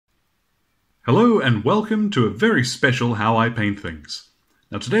Hello and welcome to a very special How I Paint Things.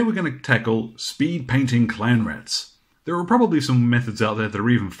 Now today we're going to tackle speed painting Clanrats. There are probably some methods out there that are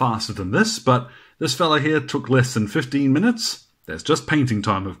even faster than this, but this fella here took less than 15 minutes. That's just painting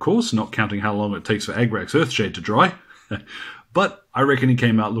time, of course, not counting how long it takes for Agrak's Earthshade to dry. But I reckon he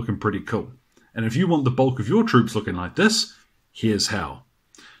came out looking pretty cool. And if you want the bulk of your troops looking like this, here's how.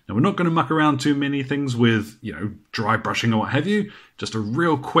 Now we're not going to muck around too many things with, dry brushing or what have you. Just a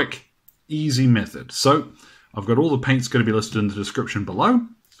real quick, easy method. So I've got all the paints going to be listed in the description below.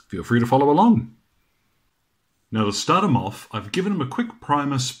 Feel free to follow along. Now to start him off, I've given him a quick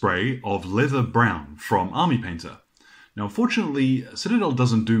primer spray of leather brown from Army Painter. Now unfortunately, Citadel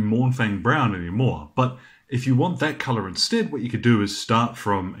doesn't do Mournfang brown anymore, but if you want that colour instead, what you could do is start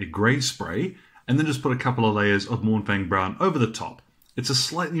from a grey spray and then just put a couple of layers of Mournfang brown over the top. It's a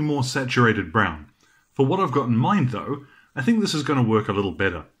slightly more saturated brown. For what I've got in mind though, I think this is going to work a little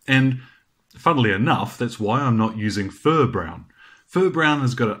better. And funnily enough, that's why I'm not using fur brown. Fur brown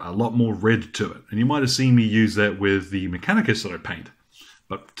has got a lot more red to it, and you might have seen me use that with the Mechanicus that I paint.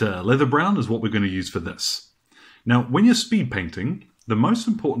 But leather brown is what we're going to use for this. Now, when you're speed painting, the most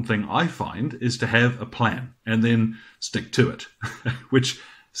important thing I find is to have a plan, and then stick to it. Which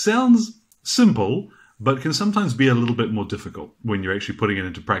sounds simple, but can sometimes be a little bit more difficult when you're actually putting it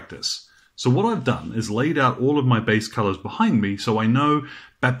into practice. So what I've done is laid out all of my base colours behind me so I know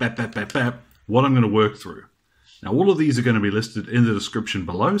what I'm going to work through. Now all of these are going to be listed in the description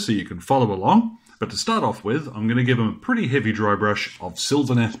below so you can follow along. But to start off with, I'm going to give them a pretty heavy dry brush of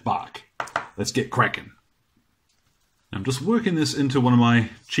Sylvaneth bark. Let's get cracking. I'm just working this into one of my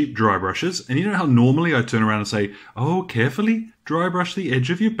cheap dry brushes, and you know how normally I turn around and say, oh, carefully dry brush the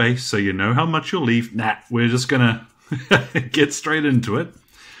edge of your base so you know how much you'll leave. Nah, we're just going to get straight into it.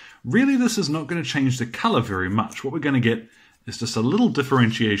 Really, this is not going to change the colour very much. What we're going to get is just a little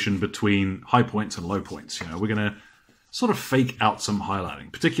differentiation between high points and low points. We're going to sort of fake out some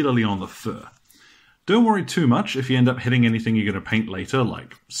highlighting, particularly on the fur. Don't worry too much if you end up hitting anything you're going to paint later,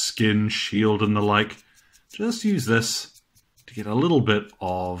 like skin, shield, and the like. Just use this to get a little bit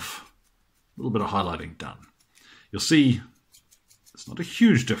of highlighting done. You'll see it's not a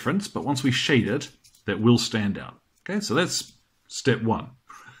huge difference, but once we shade it, that will stand out. Okay, so that's step one.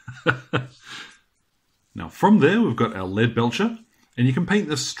 Now from there we've got our lead belcher, and you can paint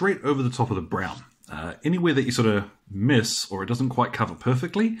this straight over the top of the brown. Anywhere that you sort of miss or it doesn't quite cover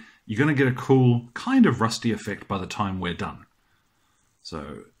perfectly, you're going to get a cool kind of rusty effect by the time we're done.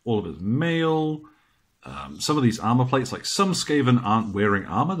 So all of his mail, some of these armor plates, like some Skaven aren't wearing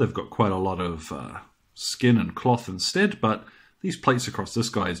armor, they've got quite a lot of skin and cloth instead, but these plates across this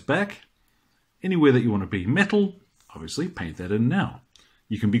guy's back, anywhere that you want to be metal, obviously paint that in now.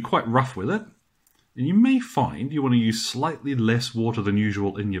 You can be quite rough with it, and you may find you want to use slightly less water than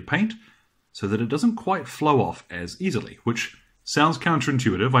usual in your paint so that it doesn't quite flow off as easily, which sounds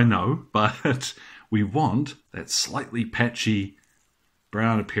counterintuitive, I know, but we want that slightly patchy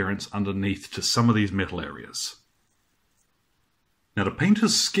brown appearance underneath to some of these metal areas. Now to paint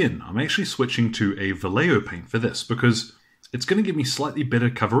his skin, I'm actually switching to a Vallejo paint for this because it's going to give me slightly better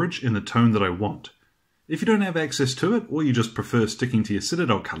coverage in the tone that I want. If you don't have access to it, or you just prefer sticking to your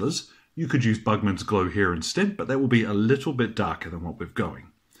Citadel colours, you could use Bugman's Glow here instead, but that will be a little bit darker than what we're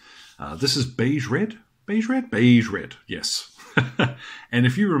going. This is beige red? Beige red? Beige red, yes. And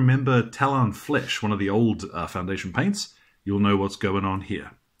if you remember Talon Flesh, one of the old foundation paints, you'll know what's going on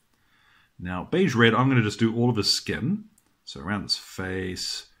here. Now, beige red, I'm going to just do all of his skin. So around his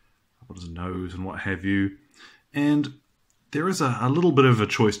face, up his nose and what have you. And there is a little bit of a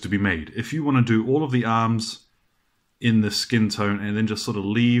choice to be made. If you want to do all of the arms in the skin tone and then just sort of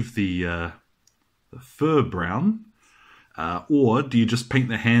leave the fur brown, or do you just paint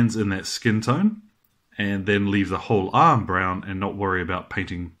the hands in that skin tone and then leave the whole arm brown and not worry about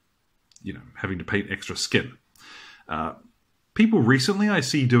painting, having to paint extra skin? People recently I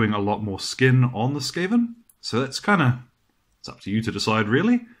see doing a lot more skin on the Skaven, so that's it's up to you to decide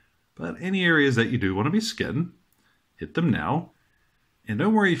really. But any areas that you do want to be skin, hit them now, and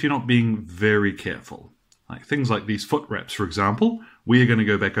don't worry if you're not being very careful. Like things like these foot wraps, for example, we are going to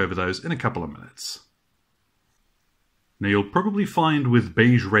go back over those in a couple of minutes. Now you'll probably find with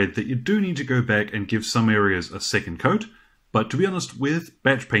beige red that you do need to go back and give some areas a second coat, but to be honest, with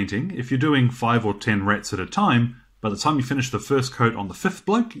batch painting, if you're doing 5 or 10 rats at a time, by the time you finish the first coat on the 5th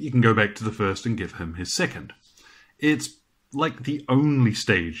bloke, you can go back to the first and give him his second. It's like the only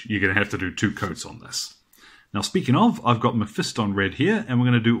stage you're going to have to do 2 coats on this. Now speaking of, I've got Mephiston red here, and we're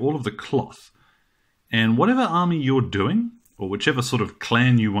going to do all of the cloth. And whatever army you're doing, or whichever sort of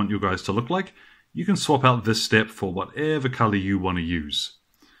clan you want your guys to look like, you can swap out this step for whatever colour you want to use.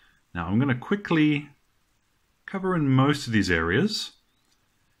 Now I'm going to quickly cover in most of these areas.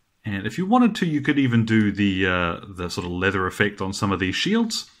 And if you wanted to, you could even do the sort of leather effect on some of these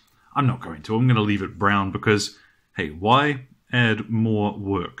shields. I'm not going to. I'm going to leave it brown because, hey, why add more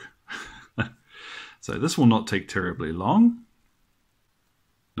work? So this will not take terribly long.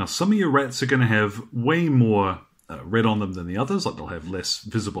 Now some of your rats are going to have way more red on them than the others, like they'll have less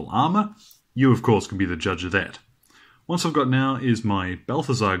visible armor. You, of course, can be the judge of that. Once I've got now is my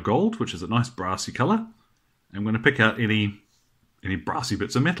Balthazar Gold, which is a nice brassy color. I'm going to pick out any brassy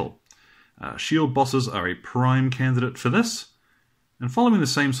bits of metal. Shield bosses are a prime candidate for this. And following the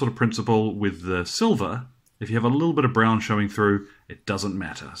same sort of principle with the silver, if you have a little bit of brown showing through, it doesn't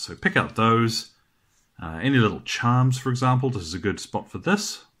matter. So pick out those. Any little charms, for example, this is a good spot for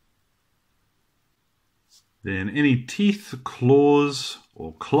this. Then any teeth, claws,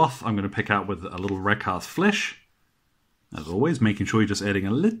 or cloth, I'm going to pick out with a little Rakarth flesh. As always, making sure you're just adding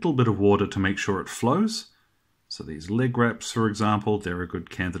a little bit of water to make sure it flows. So these leg wraps, for example, they're a good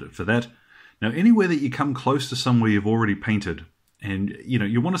candidate for that. Now, anywhere that you come close to somewhere you've already painted, and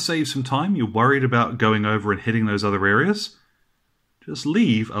you want to save some time, you're worried about going over and hitting those other areas, just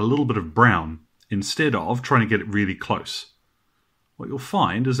leave a little bit of brown instead of trying to get it really close. What you'll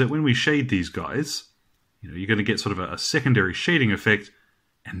find is that when we shade these guys, you're going to get sort of a secondary shading effect,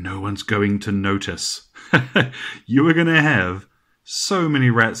 and no one's going to notice. You are going to have so many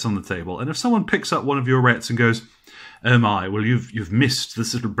rats on the table, and if someone picks up one of your rats and goes, "Oh my, well you've missed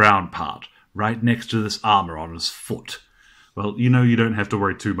this little brown part right next to this armor on his foot," well, you don't have to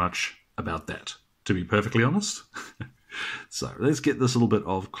worry too much about that, to be perfectly honest. So let's get this little bit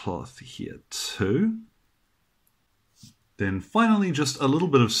of cloth here too. Then finally, just a little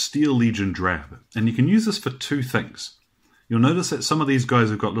bit of Steel Legion drab. And you can use this for two things. You'll notice that some of these guys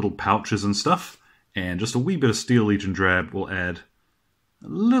have got little pouches and stuff, and just a wee bit of Steel Legion drab will add a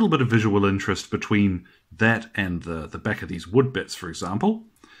little bit of visual interest between that and the back of these wood bits, for example.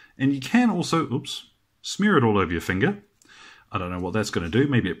 And you can also, smear it all over your finger. I don't know what that's going to do.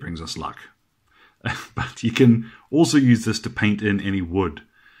 Maybe it brings us luck. But you can also use this to paint in any wood.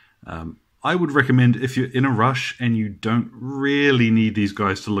 I would recommend, if you're in a rush and you don't really need these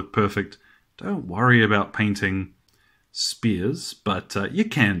guys to look perfect, don't worry about painting spears, but you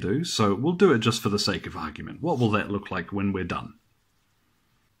can do, so we'll do it just for the sake of argument. What will that look like when we're done?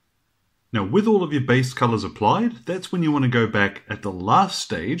 Now, with all of your base colors applied, that's when you want to go back at the last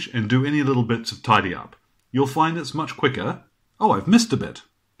stage and do any little bits of tidy up. You'll find it's much quicker. Oh, I've missed a bit.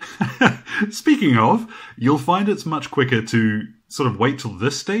 Speaking of, you'll find it's much quicker to sort of wait till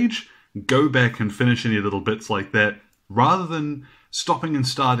this stage, go back and finish any little bits like that, rather than stopping and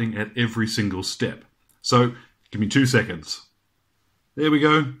starting at every single step. So, give me 2 seconds. There we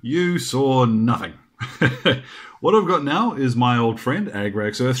go. You saw nothing. What I've got now is my old friend,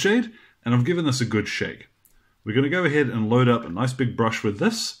 Agrax Earthshade, and I've given this a good shake. We're going to go ahead and load up a nice big brush with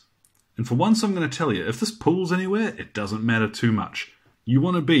this. And for once, I'm going to tell you, if this pulls anywhere, it doesn't matter too much. You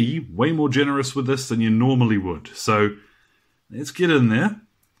want to be way more generous with this than you normally would. So let's get in there,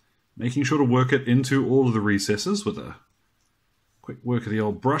 making sure to work it into all of the recesses with a quick work of the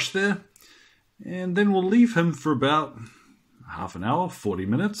old brush there. And then we'll leave him for about half an hour, 40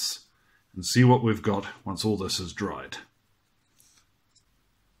 minutes, and see what we've got once all this is dried.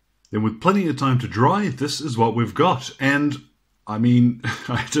 Then with plenty of time to dry, this is what we've got. And, I mean,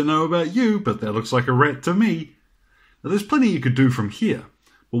 I don't know about you, but that looks like a rat to me. Now, there's plenty you could do from here.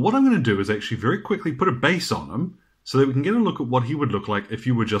 But what I'm going to do is actually very quickly put a base on him so that we can get a look at what he would look like if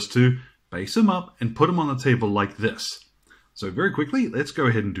you were just to base him up and put him on the table like this. So very quickly, let's go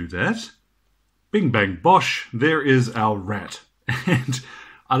ahead and do that. Bing bang bosh, there is our rat. And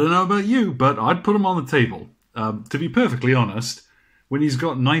I don't know about you, but I'd put him on the table. To be perfectly honest, when he's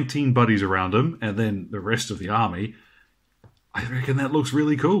got 19 buddies around him and then the rest of the army, I reckon that looks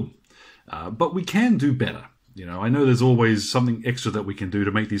really cool. But we can do better. I know there's always something extra that we can do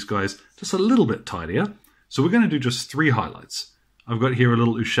to make these guys just a little bit tidier. So we're going to do just 3 highlights. I've got here a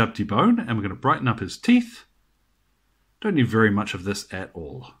little Ushabti bone, and we're going to brighten up his teeth. Don't need very much of this at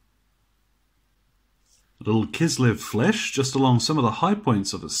all. A little Kislev flesh just along some of the high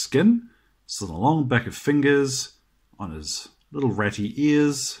points of his skin. So the long back of fingers, on his little ratty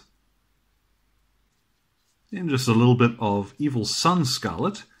ears. Then just a little bit of Evil Sun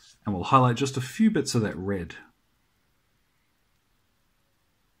Scarlet, and we'll highlight just a few bits of that red.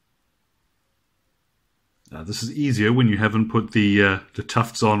 This is easier when you haven't put the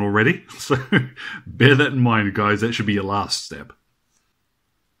tufts on already, so bear that in mind, guys. That should be your last step.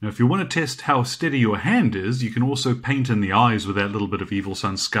 Now, if you want to test how steady your hand is, you can also paint in the eyes with that little bit of Evil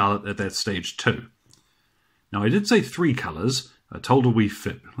Sun Scarlet at that stage too. Now, I did say 3 colours. told a wee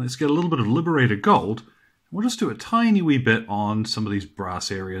fib. Let's get a little bit of Liberator Gold. We'll just do a tiny wee bit on some of these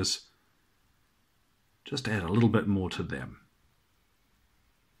brass areas. Just add a little bit more to them.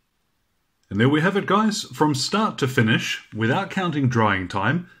 And there we have it, guys. From start to finish, without counting drying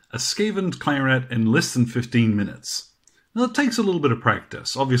time, a Skaven Clanrat in less than 15 minutes. Now, it takes a little bit of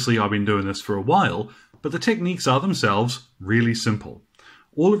practice. Obviously, I've been doing this for a while, but the techniques are themselves really simple.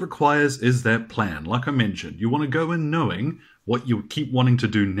 All it requires is that plan. Like I mentioned, you want to go in knowing what you keep wanting to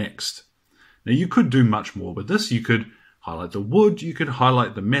do next. Now, you could do much more with this. You could highlight the wood, you could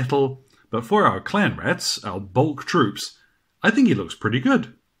highlight the metal, but for our Clanrats, our bulk troops, I think he looks pretty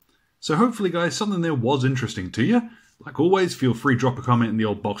good. So hopefully, guys, something there was interesting to you. Like always, feel free to drop a comment in the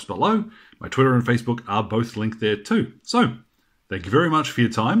old box below. My Twitter and Facebook are both linked there too. So, thank you very much for your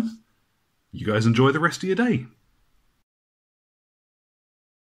time. You guys enjoy the rest of your day.